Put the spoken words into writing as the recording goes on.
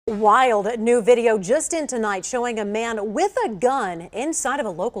Wild new video just in tonight showing a man with a gun inside of a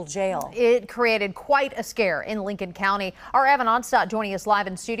local jail. It created quite a scare in Lincoln County. Our Evan Onstadt joining us live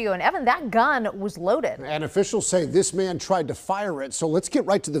in studio. And Evan, that gun was loaded. And officials say this man tried to fire it. So let's get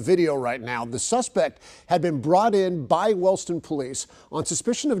right to the video right now. The suspect had been brought in by Wellston police on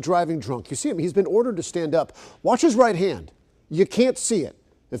suspicion of driving drunk. You see him, he's been ordered to stand up. Watch his right hand. You can't see it.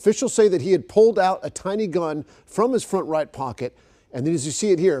 Officials say that he had pulled out a tiny gun from his front right pocket. And then as you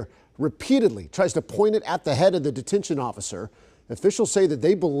see it here, repeatedly tries to point it at the head of the detention officer. Officials say that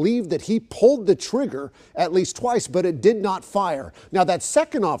they believe that he pulled the trigger at least twice, but it did not fire. Now, that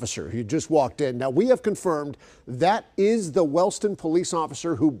second officer who just walked in, now we have confirmed that is the Wellston police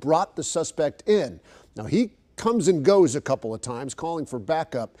officer who brought the suspect in. Now, he comes and goes a couple of times, calling for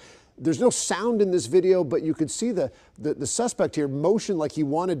backup. There's no sound in this video, but you could see the suspect here motion like he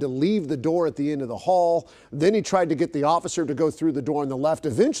wanted to leave the door at the end of the hall. Then he tried to get the officer to go through the door on the left.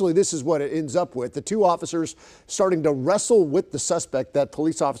 Eventually, this is what it ends up with. The two officers starting to wrestle with the suspect. That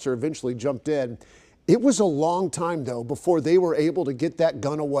police officer eventually jumped in. It was a long time, though, before they were able to get that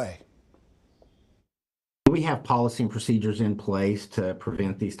gun away. We have policy and procedures in place to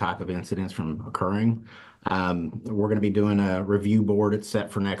prevent these type of incidents from occurring. We're going to be doing a review board. It's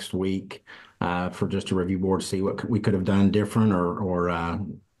set for next week for just a review board to see what we could have done different or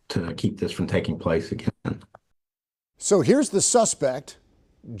to keep this from taking place again. So here's the suspect,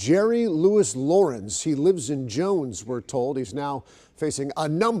 Jerry Lewis Lawrence. He lives in Jones, we're told. He's now facing a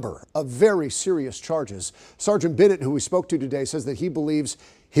number of very serious charges. Sergeant Bennett, who we spoke to today, says that he believes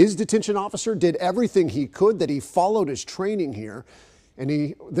his detention officer did everything he could, that he followed his training here. And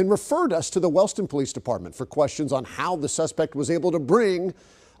he then referred us to the Wellston Police Department for questions on how the suspect was able to bring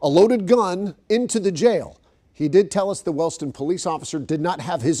a loaded gun into the jail. He did tell us the Wellston police officer did not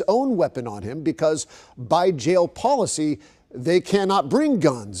have his own weapon on him because by jail policy, they cannot bring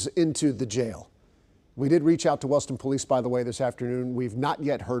guns into the jail. We did reach out to Wellston Police, by the way, this afternoon. We've not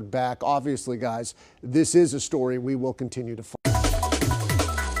yet heard back. Obviously, guys, this is a story we will continue to follow.